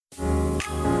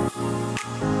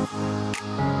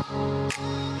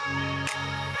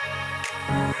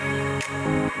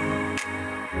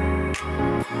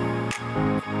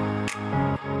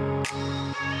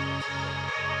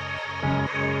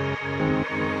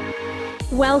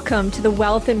Welcome to the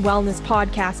Wealth and Wellness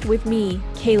Podcast with me,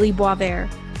 Kaylee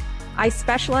Boisvert. I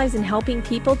specialize in helping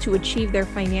people to achieve their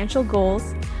financial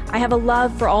goals. I have a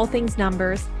love for all things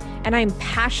numbers, and I am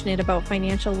passionate about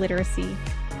financial literacy.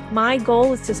 My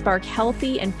goal is to spark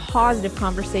healthy and positive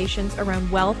conversations around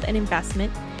wealth and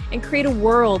investment and create a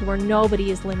world where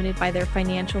nobody is limited by their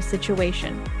financial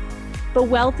situation. But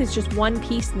wealth is just one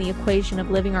piece in the equation of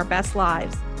living our best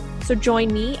lives. So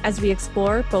join me as we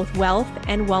explore both wealth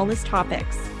and wellness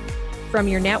topics. From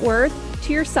your net worth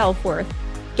to your self-worth,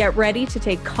 get ready to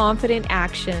take confident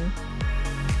action.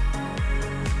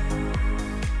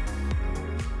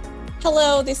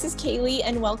 Hello, this is Kaylee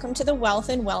and welcome to the Wealth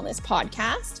and Wellness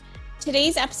Podcast.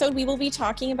 Today's episode, we will be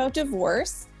talking about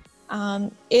divorce.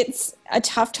 It's a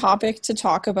tough topic to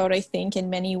talk about, I think, in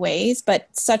many ways, but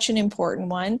such an important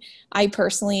one. I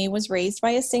personally was raised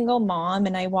by a single mom,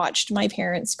 and I watched my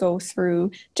parents go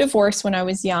through divorce when I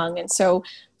was young. And so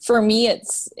for me,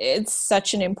 it's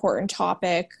such an important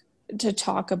topic to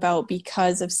talk about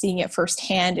because of seeing it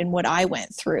firsthand and what I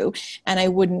went through. And I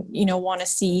wouldn't, want to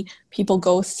see people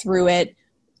go through it,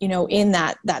 in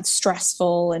that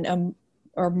stressful and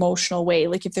or emotional way.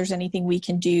 Like if there's anything we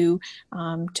can do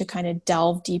to kind of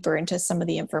delve deeper into some of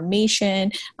the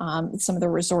information, some of the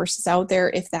resources out there,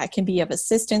 if that can be of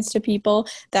assistance to people,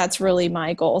 that's really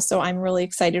my goal. So I'm really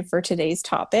excited for today's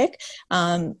topic.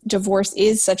 Divorce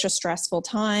is such a stressful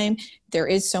time. There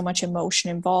is so much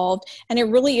emotion involved, and it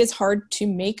really is hard to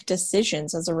make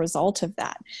decisions as a result of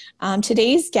that.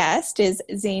 Today's guest is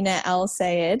Zaina El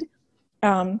Sayed.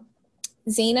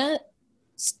 Zaina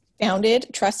founded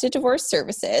Trusted Divorce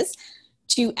Services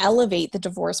to elevate the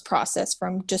divorce process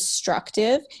from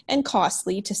destructive and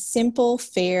costly to simple,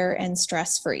 fair, and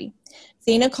stress-free.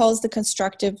 Zaina calls this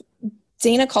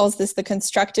the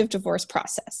constructive divorce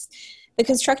process. The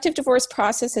constructive divorce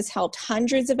process has helped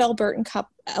hundreds of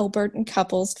Albertan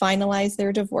couples finalize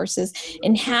their divorces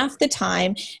in half the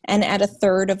time and at a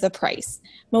third of the price.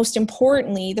 Most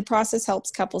importantly, the process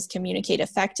helps couples communicate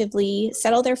effectively,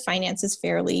 settle their finances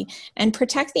fairly, and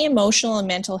protect the emotional and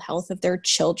mental health of their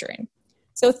children.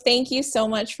 So thank you so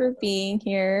much for being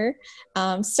here.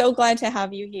 So glad to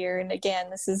have you here. And again,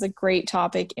 this is a great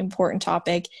topic, important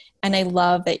topic. And I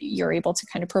love that you're able to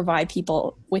kind of provide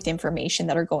people with information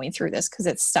that are going through this because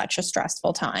it's such a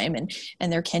stressful time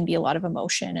and there can be a lot of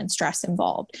emotion and stress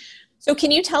involved. So can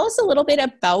you tell us a little bit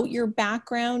about your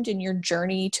background and your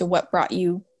journey to what brought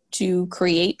you to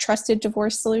create Trusted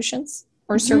Divorce Solutions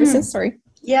or Services? Sorry.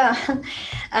 Yeah.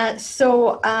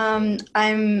 I'm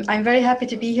very happy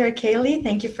to be here, Kaylee.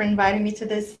 Thank you for inviting me to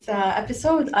this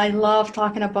episode. I love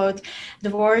talking about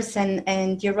divorce,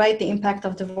 and you're right, the impact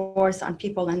of divorce on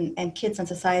people and kids and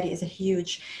society is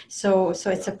huge. So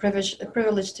it's a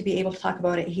privilege to be able to talk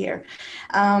about it here.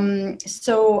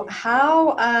 So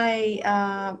how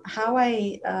I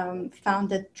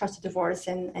founded Trusted Divorce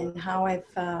and how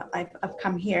I've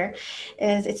come here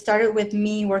is it started with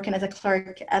me working as a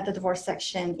clerk at the divorce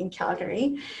section in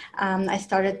Calgary. I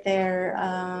started there,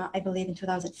 I believe in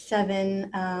 2007.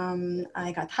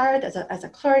 I got hired as a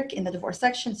clerk in the divorce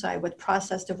section, so I would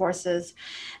process divorces.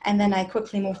 And then I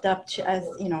quickly moved up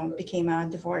to, became a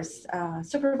divorce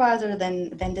supervisor,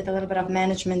 then did a little bit of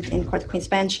management in Court of Queen's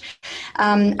Bench.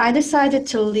 I decided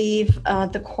to leave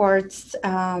the courts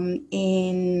at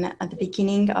the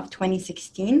beginning of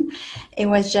 2016. It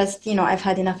was just, I've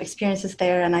had enough experiences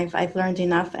there, and I've learned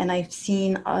enough, and I've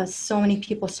seen so many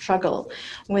people struggle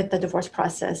with the divorce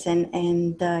process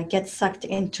and get sucked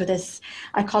into this,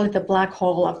 I call it the black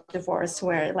hole of divorce,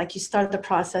 where like you start the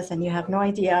process and you have no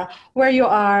idea where you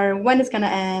are, when it's going to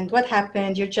end, what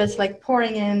happened. You're just like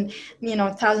pouring in,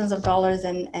 thousands of dollars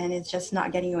and it's just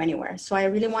not getting you anywhere. So I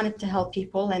really wanted to help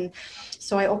people. And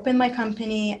so I opened my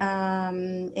company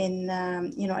in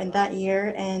that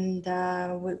year, and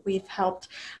we've helped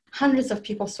hundreds of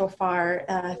people so far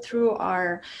through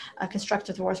our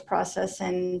constructive divorce process,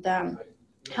 and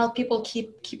help people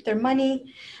keep their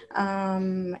money,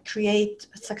 create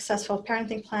successful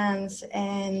parenting plans,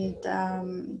 and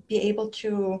be able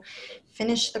to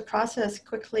finish the process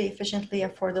quickly, efficiently,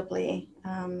 affordably.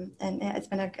 And it's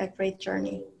been a great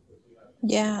journey.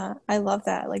 Yeah, I love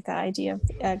that. Like the idea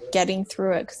of getting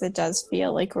through it, because it does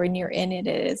feel like when you're in it,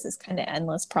 it is this kind of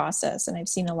endless process. And I've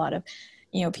seen a lot of,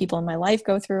 people in my life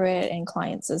go through it and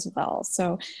clients as well.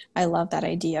 So I love that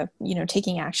idea of,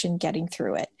 taking action, getting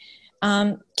through it.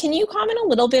 Can you comment a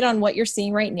little bit on what you're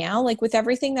seeing right now? Like with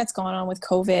everything that's gone on with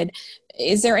COVID,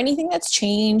 is there anything that's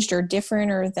changed or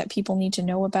different or that people need to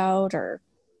know about or?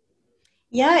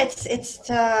 Yeah, it's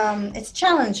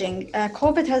challenging.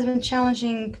 COVID has been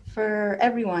challenging for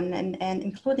everyone, and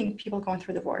including people going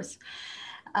through divorce.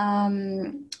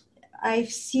 Um,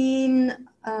 I've seen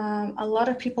a lot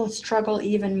of people struggle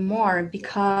even more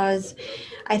because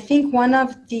I think one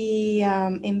of the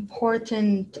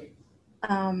important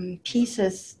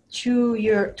pieces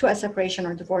to a separation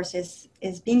or divorce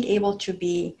is being able to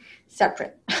be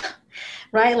separate.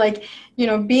 Right, like,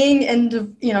 being in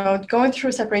the, going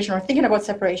through separation or thinking about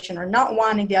separation or not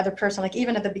wanting the other person, like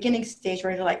even at the beginning stage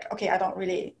where you're like, okay, I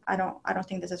don't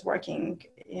think this is working,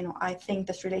 I think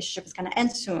this relationship is going to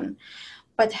end soon,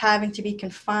 but having to be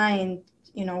confined,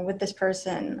 with this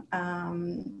person,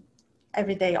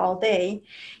 every day, all day,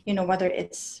 whether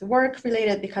it's work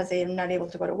related because they're not able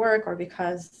to go to work, or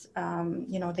because,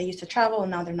 they used to travel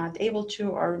and now they're not able to,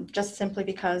 or just simply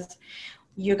because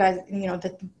you guys,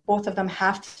 that both of them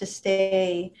have to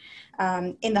stay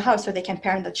in the house so they can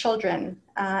parent the children.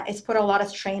 It's put a lot of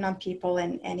strain on people,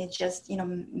 and it just,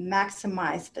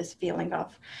 maximized this feeling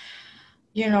of,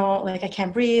 like I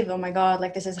can't breathe. Oh my God,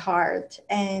 like this is hard.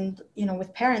 And,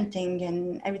 with parenting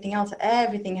and everything else,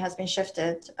 everything has been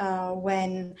shifted.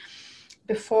 When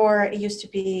before it used to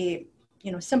be,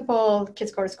 simple,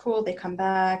 kids go to school, they come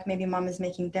back, maybe mom is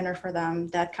making dinner for them,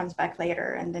 dad comes back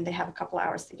later, and then they have a couple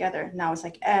hours together. Now it's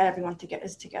like everyone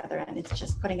is together, and it's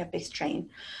just putting a big strain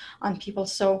on people.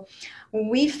 So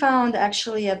we found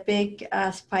actually a big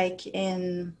spike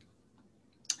in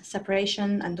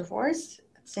separation and divorce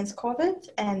since COVID,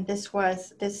 and this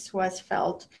was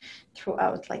felt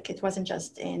throughout. Like it wasn't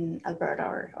just in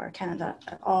Alberta or Canada.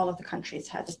 All of the countries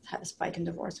had a spike in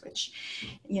divorce, which,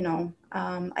 I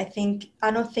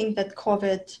don't think that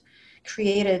COVID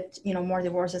created, more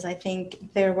divorces. I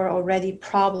think there were already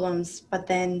problems, but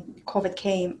then COVID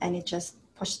came and it just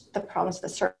pushed the problems to the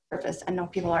surface, and now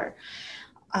people are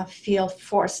feel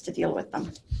forced to deal with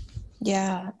them.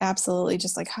 Yeah, absolutely.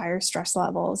 Just like higher stress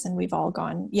levels. And we've all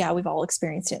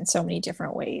experienced it in so many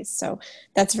different ways. So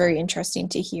that's very interesting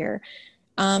to hear.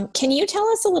 Can you tell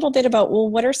us a little bit about, well,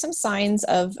 what are some signs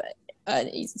of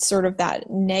sort of that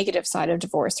negative side of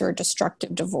divorce or a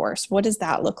destructive divorce? What does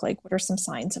that look like? What are some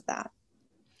signs of that?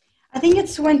 I think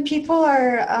it's when people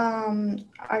are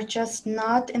just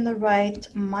not in the right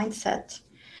mindset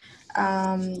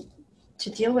um, to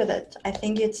deal with it. I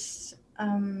think it's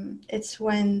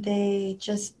when they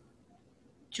just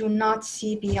do not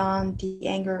see beyond the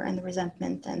anger and the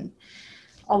resentment and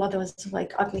all of those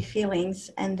like ugly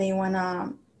feelings, and they want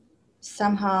to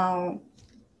somehow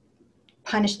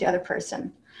punish the other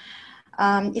person.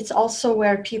 It's also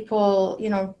where people,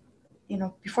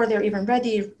 before they're even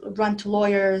ready, run to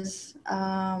lawyers,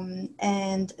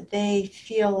 and they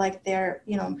feel like they're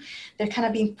kind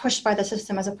of being pushed by the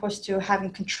system as opposed to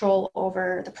having control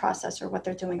over the process or what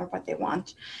they're doing or what they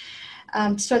want.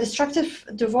 So destructive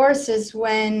divorce is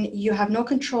when you have no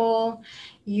control,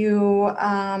 you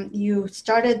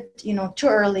started, too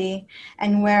early,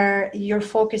 and where your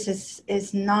focus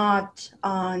is not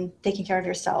on taking care of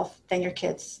yourself, then your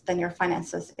kids, then your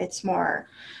finances. It's more,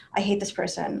 I hate this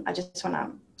person. I just want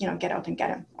to, get out and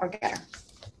get him or get her.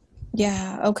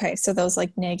 Yeah. Okay. So those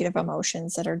like negative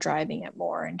emotions that are driving it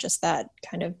more and just that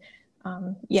kind of,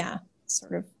 yeah,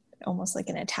 sort of almost like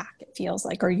an attack, it feels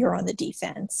like, or you're on the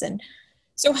defense. And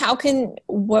so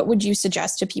what would you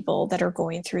suggest to people that are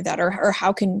going through that, or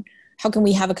how can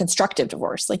we have a constructive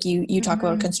divorce? Like you talk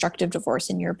about a Mm-hmm. constructive divorce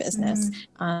in your business.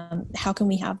 Mm-hmm. How can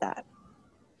we have that?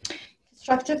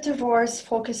 Constructive divorce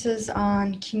focuses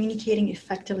on communicating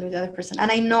effectively with the other person.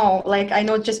 And I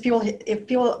know just people,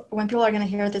 when people are going to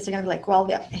hear this, they're going to be like, well,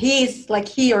 yeah,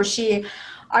 he or she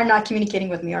are not communicating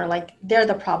with me, or like they're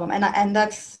the problem. And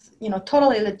that's,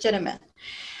 totally legitimate.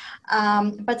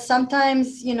 But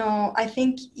sometimes, I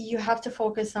think you have to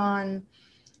focus on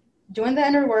doing the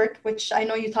inner work, which I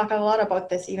know you talk a lot about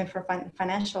this, even for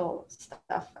financial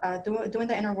stuff. Doing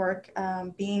the inner work,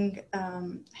 being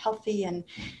healthy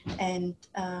and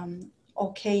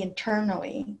okay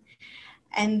internally,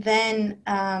 and then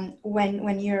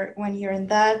when you're in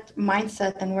that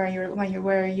mindset, and where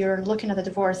you're looking at the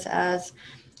divorce as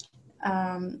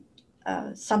um,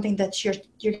 something that you're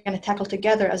going to tackle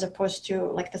together, as opposed to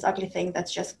like this ugly thing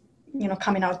that's just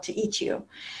coming out to eat you.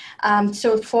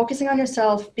 So focusing on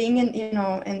yourself, being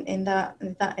in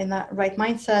that right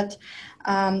mindset,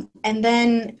 and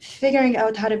then figuring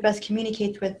out how to best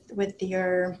communicate with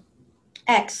your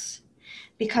ex,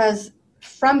 because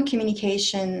from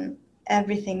communication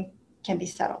everything can be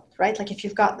settled, right? Like if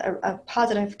you've got a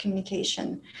positive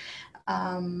communication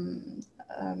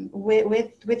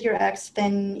with your ex,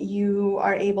 then you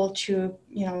are able to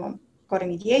go to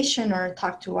mediation or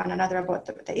talk to one another about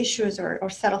the issues, or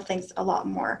settle things a lot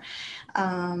more,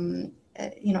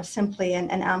 simply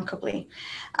and amicably.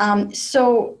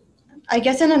 So I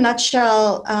guess in a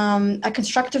nutshell, a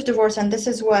constructive divorce, and this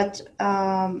is what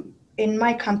in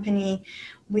my company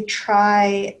we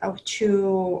try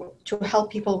to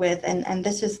help people with, and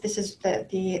this is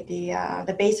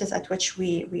the basis at which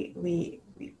we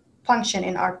function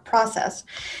in our process,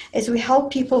 is we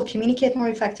help people communicate more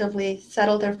effectively,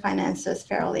 settle their finances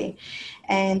fairly,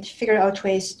 and figure out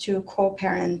ways to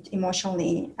co-parent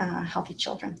emotionally healthy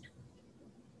children.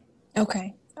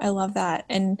 Okay, I love that.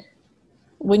 And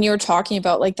when you're talking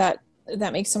about like that,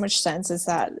 that makes so much sense, is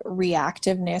that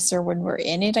reactiveness, or when we're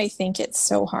in it, I think it's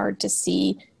so hard to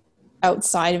see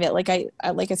outside of it. Like I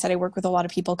said, I work with a lot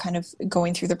of people kind of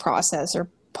going through the process or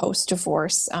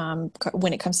post-divorce,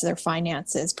 when it comes to their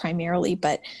finances primarily,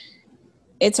 but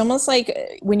it's almost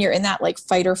like when you're in that like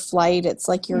fight or flight, it's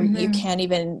like you can't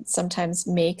even sometimes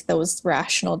make those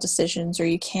rational decisions, or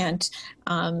you can't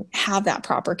have that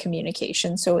proper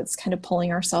communication. So it's kind of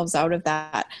pulling ourselves out of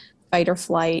that fight or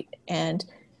flight. And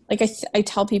like I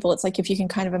tell people, it's like if you can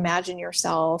kind of imagine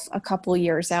yourself a couple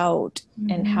years out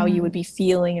and how you would be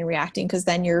feeling and reacting, because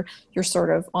then you're sort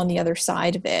of on the other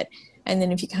side of it. And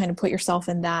then if you kind of put yourself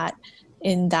in that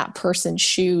person's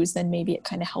shoes, then maybe it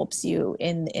kind of helps you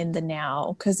in the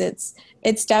now, because it's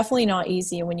definitely not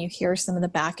easy. And when you hear some of the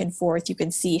back and forth, you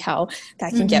can see how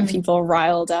that can get people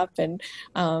riled up and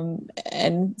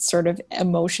sort of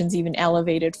emotions even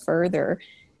elevated further.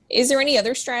 Is there any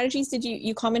other strategies? Did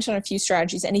you comment on a few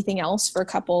strategies? Anything else for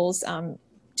couples to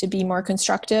be more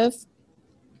constructive?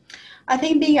 I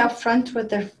think being upfront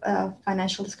with their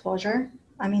financial disclosure.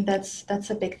 I mean, that's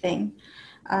a big thing.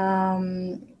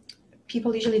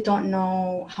 People usually don't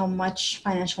know how much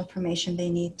financial information they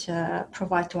need to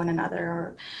provide to one another,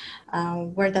 or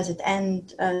where does it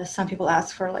end. Some people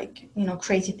ask for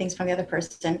crazy things from the other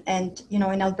person. And, in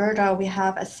Alberta, we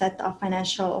have a set of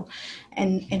financial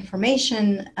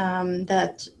information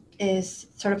that is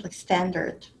sort of like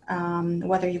standard.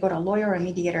 Whether you go to a lawyer or a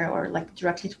mediator or like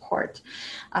directly to court,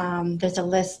 there's a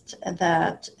list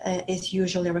that is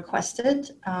usually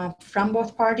requested from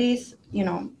both parties,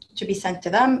 to be sent to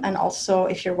them. And also,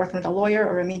 if you're working with a lawyer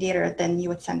or a mediator, then you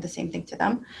would send the same thing to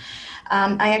them.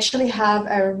 I actually have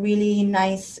a really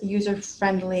nice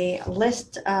user-friendly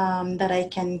list that I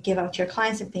can give out to your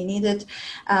clients if they need it.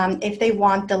 If they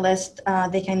want the list,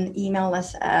 they can email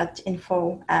us at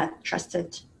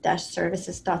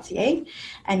info@trusted-services.ca,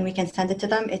 and we can send it to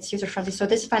them. It's user-friendly. So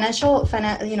this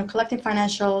collecting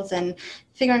financials and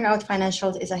figuring out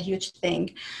financials is a huge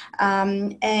thing.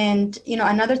 And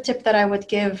another tip that I would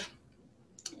give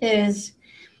is,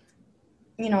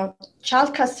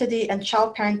 child custody and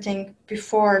child parenting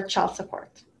before child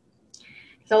support.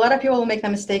 So a lot of people will make the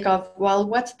mistake of, well,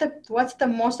 what's the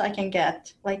most I can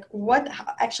get? Like,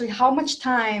 how much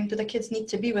time do the kids need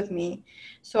to be with me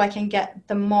so I can get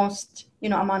the most,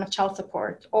 amount of child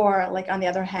support? Or like, on the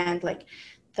other hand, like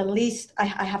the least, I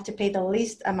have to pay the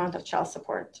least amount of child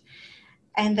support.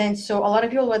 And then, so a lot of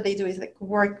people, what they do is like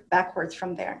work backwards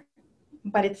from there.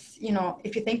 But it's,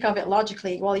 if you think of it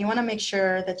logically, well, you want to make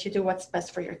sure that you do what's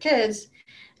best for your kids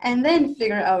and then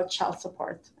figure out child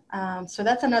support. So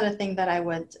that's another thing that I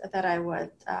would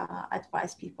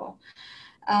advise people.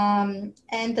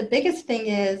 And the biggest thing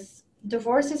is,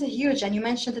 divorce is huge, and you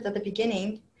mentioned it at the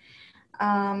beginning.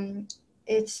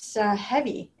 It's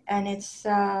heavy, and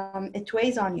it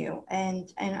weighs on you.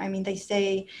 And I mean, they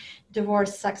say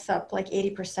divorce sucks up like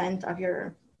 80% of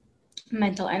your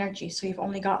mental energy. So you've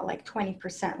only got like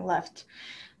 20% left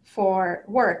for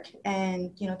work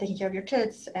and, taking care of your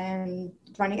kids and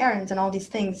running errands and all these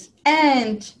things.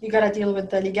 And you got to deal with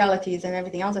the legalities and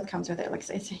everything else that comes with it. Like,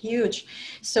 it's huge.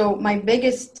 So my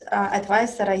biggest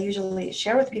advice that I usually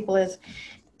share with people is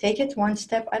take it one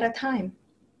step at a time.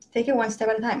 Take it one step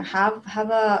at a time.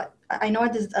 I know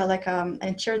it is an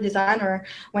interior designer.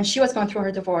 When she was going through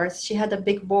her divorce, she had a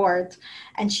big board,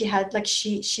 and she had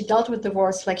she dealt with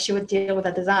divorce like she would deal with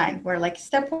a design, where like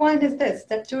step 1 is this,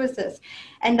 step 2 is this,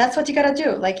 and that's what you gotta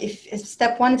do. Like if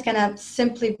step 1 is gonna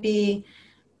simply be,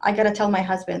 I gotta tell my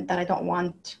husband that I don't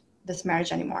want this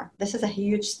marriage anymore. This is a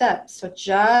huge step. So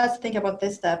just think about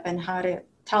this step and how to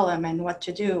tell him and what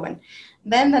to do, and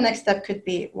then the next step could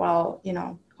be, well,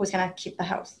 who's going to keep the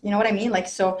house? You know what I mean? Like,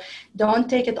 so don't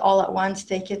take it all at once.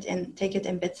 Take it in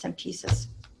bits and pieces.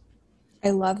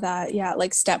 I love that. Yeah.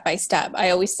 Like step by step.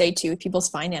 I always say too, with people's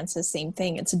finances, same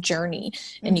thing. It's a journey,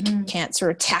 and you can't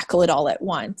sort of tackle it all at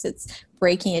once. It's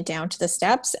breaking it down to the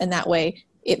steps. And that way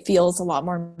it feels a lot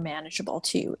more manageable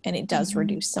too. And it does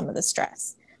reduce some of the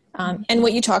stress. And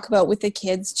what you talk about with the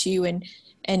kids too, and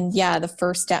And yeah, the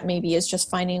first step maybe is just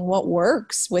finding what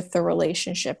works with the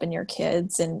relationship and your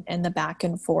kids, and the back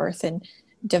and forth, and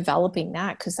developing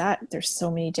that, because that there's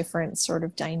so many different sort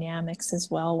of dynamics as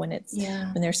well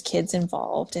Yeah. when there's kids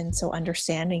involved. And so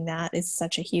understanding that is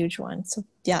such a huge one. So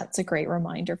yeah, it's a great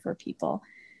reminder for people.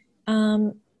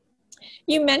 um,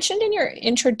 you mentioned in your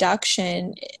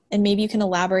introduction, and maybe you can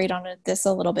elaborate on this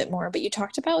a little bit more, but you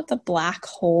talked about the black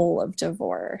hole of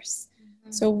divorce.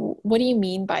 So, what do you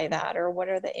mean by that, or what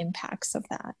are the impacts of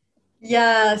that?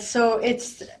 Yeah, so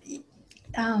it's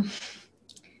um,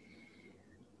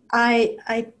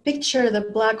 I picture the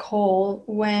black hole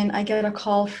when I get a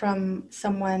call from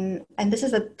someone, and this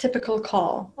is a typical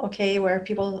call, okay, where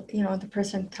people, the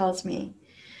person tells me,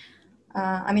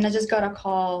 I mean, I just got a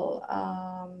call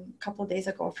a couple of days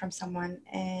ago from someone,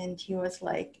 and he was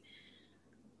like,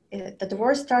 the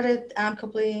divorce started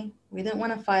amicably. We didn't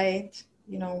want to fight.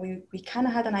 We kind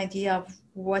of had an idea of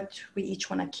what we each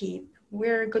want to keep.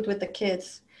 We're good with the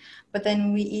kids, but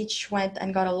then we each went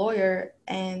and got a lawyer,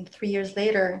 and 3 years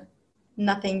later,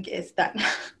 nothing is done.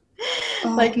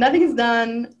 Like Oh, nothing's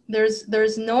done.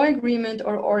 There's no agreement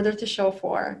or order to show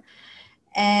for.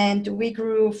 And we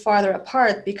grew farther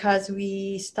apart because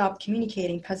we stopped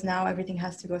communicating, because now everything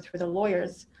has to go through the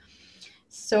lawyers.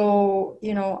 So,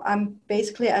 I'm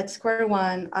basically at square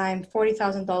one. I'm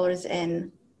 $40,000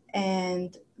 in,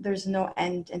 and there's no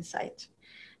end in sight.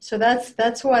 So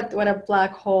that's what a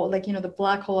black hole, like, the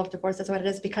black hole of divorce, that's what it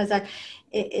is, because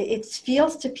it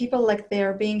feels to people like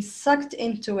they're being sucked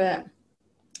into it.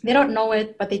 They don't know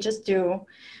it, but they just do.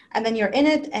 And then you're in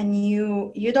it, and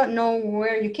you don't know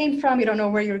where you came from, you don't know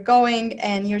where you're going,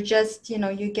 and you're just,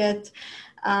 you get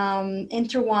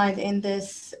intertwined in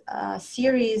this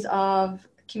series of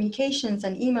communications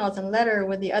and emails and letter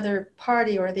with the other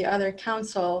party or the other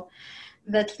counsel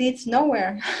that leads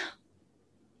nowhere.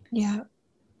 yeah.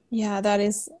 Yeah, that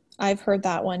is, I've heard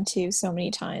that one too so many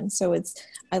times. So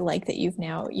I like that you've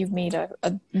made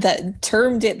that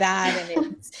termed it that, and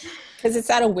it's because it's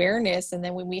that awareness. And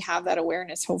then when we have that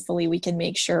awareness, hopefully we can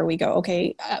make sure we go,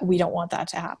 okay, we don't want that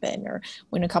to happen. Or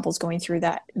when a couple's going through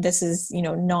that, this is,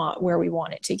 not where we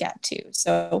want it to get to.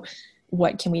 So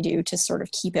what can we do to sort of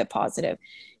keep it positive?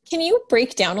 Can you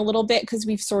break down a little bit, because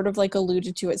we've sort of like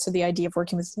alluded to it, so the idea of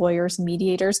working with lawyers,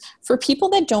 mediators, for people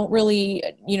that don't really,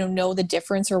 know the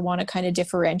difference or want to kind of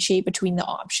differentiate between the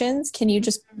options, can you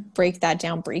just break that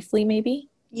down briefly maybe?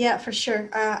 Yeah, for sure.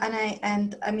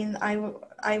 I mean,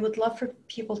 I would love for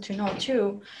people to know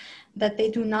too that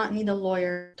they do not need a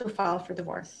lawyer to file for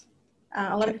divorce.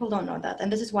 A lot of Okay. people don't know that,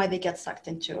 and this is why they get sucked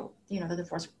into, the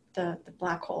divorce, the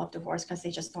black hole of divorce, because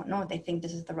they just don't know. They think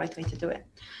this is the right way to do it.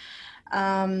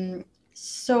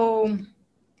 So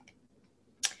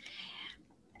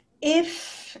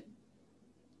if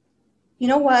you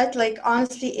know what, like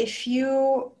honestly, if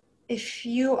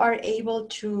you are able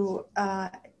to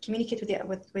communicate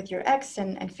with your ex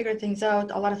and figure things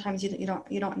out, a lot of times you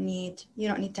don't need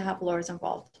to have lawyers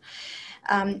involved.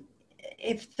 Um,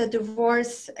 if the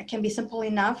divorce can be simple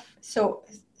enough,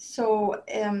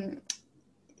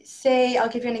 say, I'll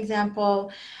give you an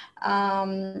example.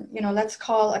 Let's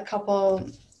call a couple,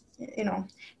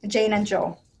 Jane and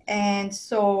Joe. And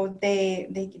so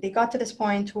they got to this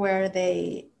point where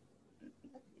they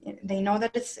know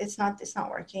that it's not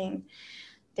working.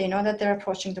 They know that they're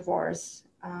approaching divorce.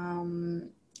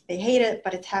 They hate it,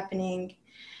 but it's happening.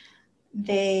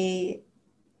 They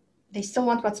still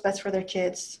want what's best for their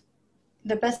kids.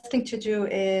 The best thing to do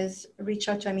is reach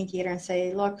out to a mediator and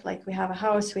say, look, like we have a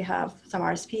house, we have some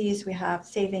RSPs, we have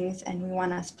savings, and we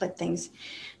want to split things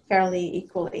fairly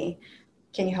equally.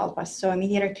 Can you help us? So a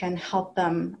mediator can help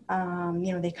them.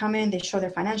 They come in, they show their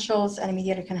financials, and a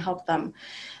mediator can help them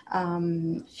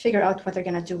figure out what they're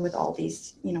going to do with all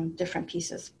these, different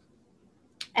pieces.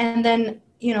 And then,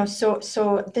 so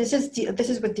this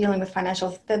is with dealing with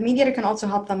financials. The mediator can also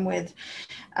help them with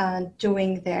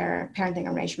doing their parenting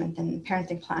arrangement and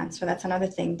parenting plan. So that's another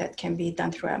thing that can be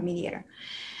done through a mediator.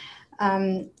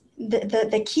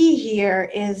 The key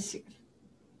here is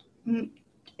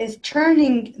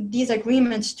turning these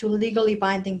agreements to legally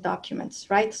binding documents,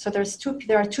 right? So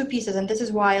there are two pieces, and this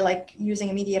is why like using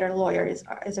a mediator lawyer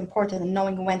is important, and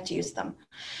knowing when to use them.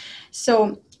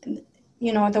 So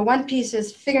the one piece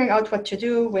is figuring out what to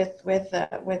do with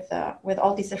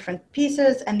all these different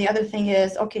pieces, and the other thing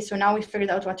is, okay, so now we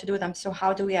figured out what to do with them. So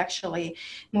how do we actually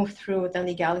move through the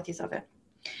legalities of it?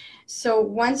 So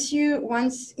once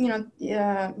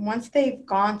they've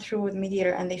gone through with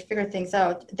mediator and they figure things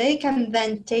out, they can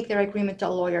then take their agreement to a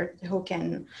lawyer who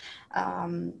can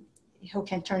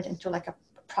turn it into like a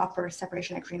proper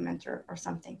separation agreement or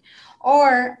something.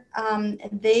 Or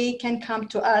they can come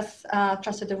to us,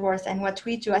 Trusted Divorce, and what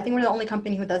we do, I think we're the only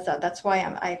company who does that. That's why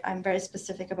I'm very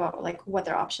specific about like what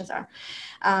their options are.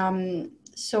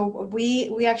 So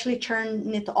we actually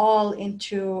turn it all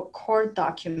into court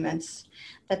documents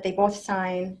that they both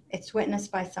sign. It's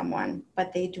witnessed by someone,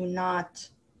 but it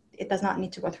does not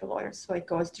need to go through lawyers. So it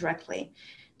goes directly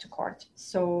to court.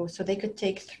 So they could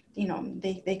take,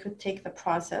 they could take the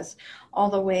process all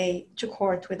the way to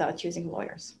court without using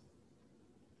lawyers.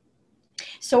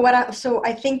 So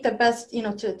I think the best,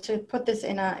 to put this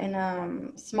in a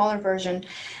smaller version,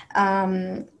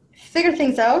 figure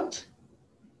things out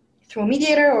through a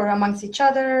mediator or amongst each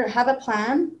other, have a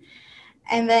plan,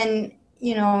 and then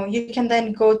you can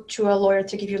then go to a lawyer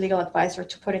to give you legal advice or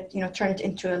to put it, turn it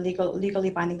into a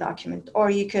legally binding document. Or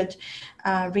you could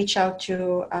reach out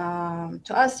to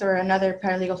us or another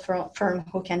paralegal firm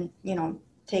who can,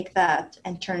 take that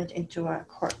and turn it into a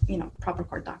court, proper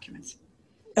court documents.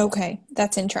 Okay,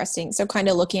 that's interesting. So kind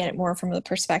of looking at it more from the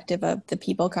perspective of the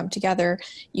people come together,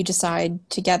 you decide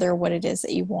together what it is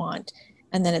that you want,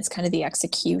 and then it's kind of the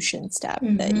execution step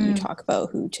that you talk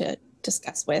about who to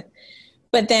discuss with.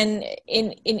 But then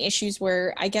in issues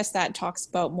where, I guess that talks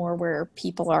about more where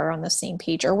people are on the same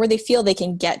page or where they feel they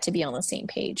can get to be on the same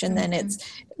page. And then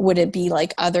would it be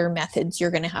like other methods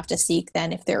you're going to have to seek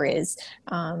then if there is,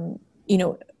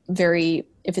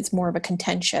 if it's more of a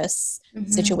contentious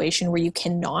situation where you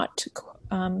cannot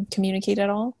communicate at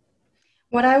all?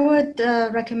 What I would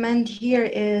recommend here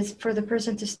is for the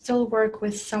person to still work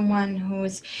with someone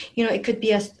who's, it could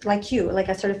be like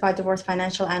a certified divorce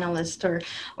financial analyst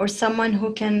or someone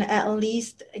who can at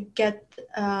least get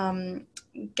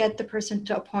the person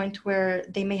to a point where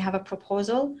they may have a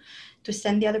proposal to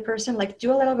send the other person, like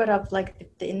do a little bit of like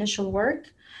the initial work.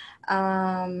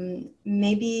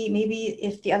 Maybe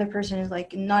if the other person is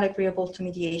like not agreeable to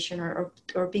mediation or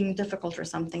being difficult or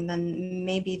something, then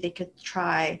maybe they could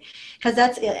try, because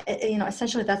that's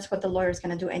essentially that's what the lawyer is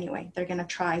going to do anyway. They're going to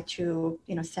try to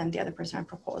send the other person a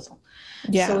proposal.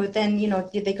 Yeah. So then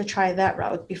they could try that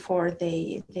route before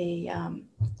they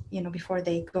before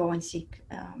they go and seek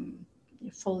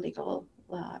full legal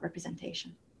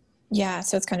representation. Yeah,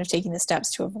 so it's kind of taking the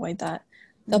steps to avoid that.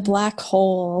 The black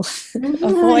hole.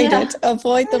 Avoid it.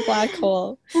 Avoid the black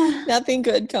hole. Nothing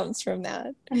good comes from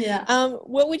that. Yeah.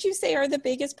 What would you say are the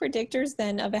biggest predictors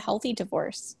then of a healthy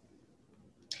divorce?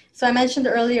 So I mentioned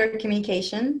earlier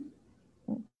communication,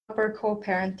 proper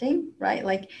co-parenting, right?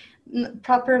 Like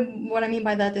proper, what I mean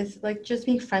by that is like just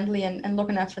being friendly and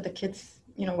looking after the kids,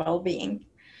 well-being.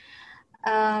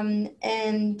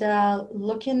 And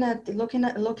looking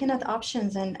at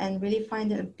options and really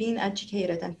being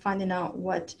educated and finding out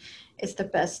what is the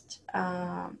best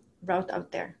route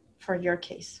out there for your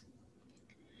case.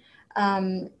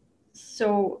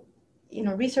 So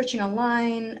researching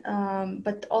online,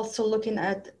 but also looking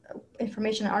at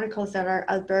information articles that are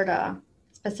Alberta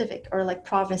specific or like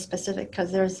province specific,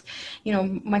 because there's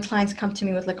my clients come to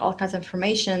me with like all kinds of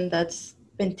information that's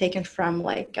been taken from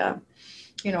like a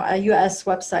US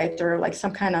website or like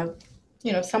some kind of,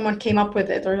 someone came up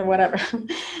with it or whatever.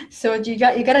 So you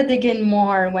got to dig in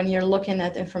more when you're looking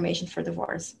at information for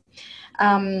divorce.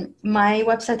 My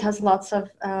website has lots of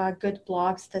good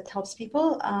blogs that helps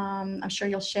people. I'm sure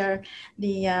you'll share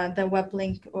the web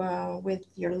link with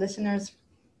your listeners.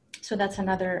 So that's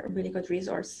another really good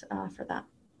resource for that.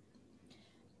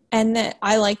 And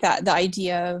I like that, the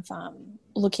idea of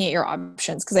looking at your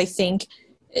options, because I think,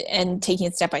 and taking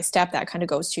it step by step, that kind of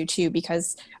goes to too,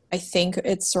 because I think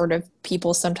it's sort of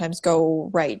people sometimes go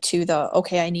right to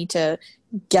okay, I need to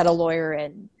get a lawyer,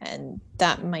 and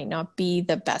that might not be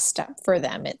the best step for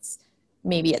them.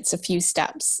 Maybe it's a few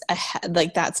steps ahead,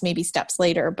 like that's maybe steps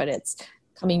later, but it's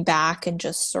coming back and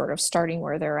just sort of starting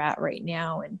where they're at right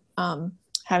now and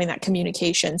having that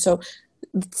communication. So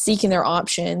seeking their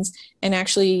options and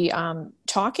actually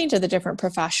talking to the different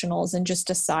professionals and just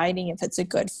deciding if it's a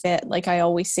good fit. Like I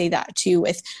always say that too,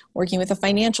 with working with a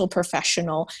financial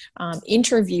professional,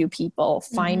 interview people,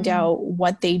 find out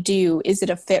what they do. Is it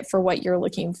a fit for what you're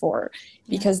looking for?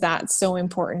 Because that's so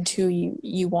important too.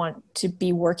 You want to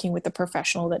be working with a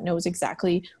professional that knows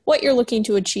exactly what you're looking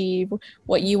to achieve,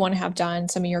 what you want to have done,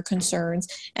 some of your concerns.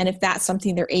 And if that's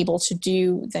something they're able to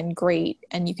do, then great.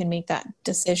 And you can make that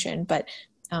decision. But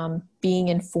being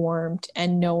informed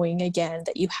and knowing again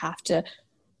that you have to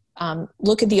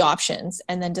look at the options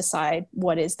and then decide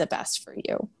what is the best for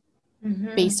you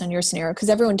based on your scenario, because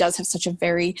everyone does have such a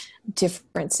very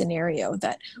different scenario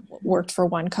that what worked for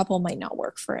one couple might not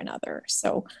work for another.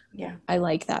 So I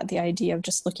like that, the idea of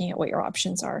just looking at what your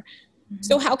options are.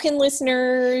 So how can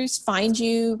listeners find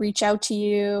you, reach out to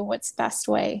you? What's the best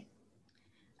way?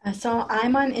 So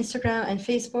I'm on Instagram and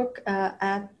Facebook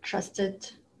at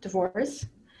Trusted Divorce.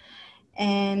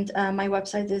 And my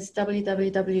website is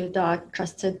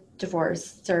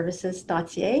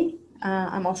www.trusteddivorceservices.ca.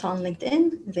 I'm also on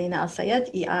LinkedIn, Zaina Al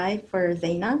Sayed, EI for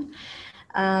Zaina.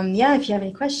 If you have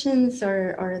any questions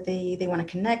or they want to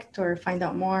connect or find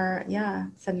out more,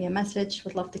 send me a message.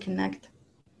 Would love to connect.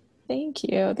 Thank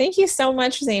you. Thank you so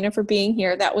much, Zaina, for being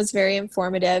here. That was very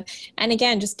informative. And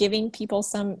again, just giving people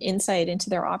some insight into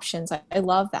their options. I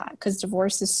love that because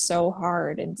divorce is so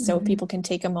hard. And so people can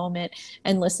take a moment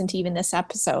and listen to even this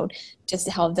episode just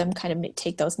to help them kind of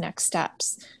take those next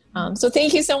steps. So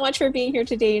thank you so much for being here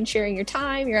today and sharing your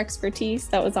time, your expertise.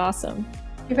 That was awesome.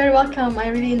 You're very welcome. I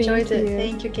really enjoyed it.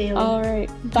 Thank you, Kaylee. All right.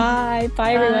 Bye.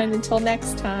 Bye, everyone. Until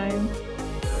next time.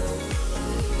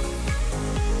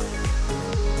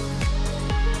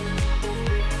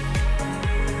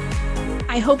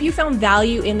 I hope you found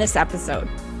value in this episode.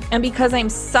 And because I'm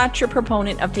such a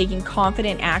proponent of taking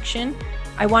confident action,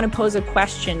 I want to pose a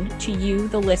question to you,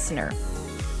 the listener.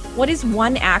 What is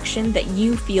one action that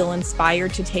you feel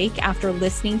inspired to take after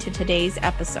listening to today's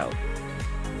episode?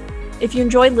 If you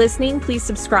enjoyed listening, please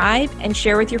subscribe and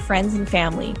share with your friends and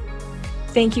family.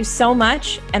 Thank you so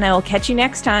much, and I will catch you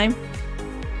next time.